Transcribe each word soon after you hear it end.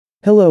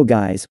Hello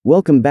guys,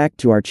 welcome back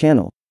to our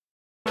channel.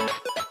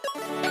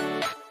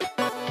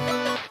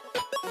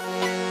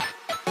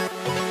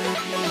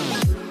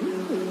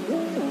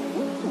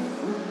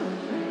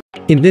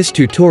 In this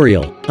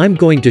tutorial, I'm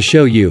going to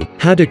show you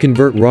how to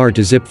convert RAR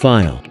to zip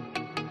file.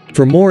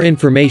 For more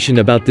information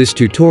about this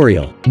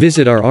tutorial,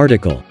 visit our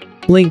article.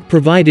 Link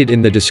provided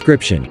in the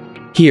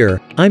description.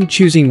 Here, I'm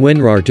choosing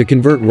WinRAR to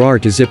convert RAR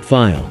to zip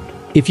file.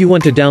 If you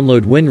want to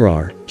download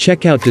WinRAR,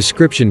 check out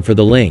description for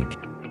the link.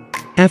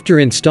 After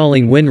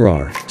installing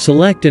WinRAR,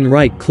 select and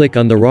right-click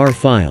on the RAR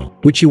file,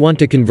 which you want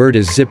to convert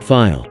as zip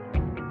file.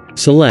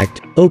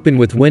 Select Open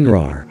with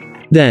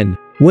WinRAR. Then,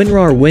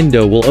 WinRAR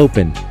window will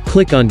open,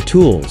 click on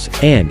Tools,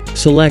 and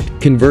select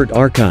Convert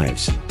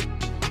Archives.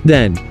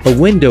 Then, a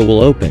window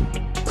will open.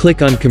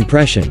 Click on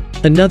Compression.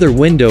 Another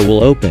window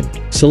will open.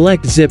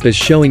 Select Zip as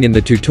showing in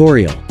the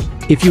tutorial.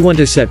 If you want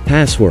to set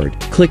password,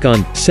 click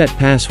on Set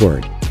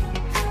Password.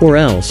 Or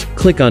else,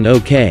 click on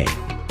OK.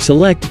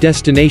 Select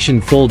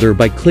Destination folder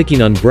by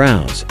clicking on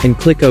Browse, and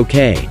click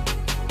OK.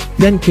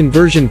 Then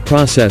conversion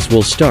process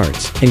will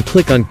start, and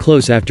click on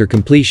Close after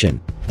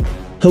completion.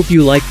 Hope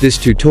you like this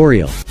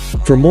tutorial.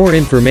 For more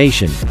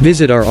information,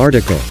 visit our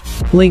article.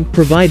 Link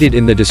provided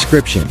in the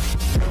description.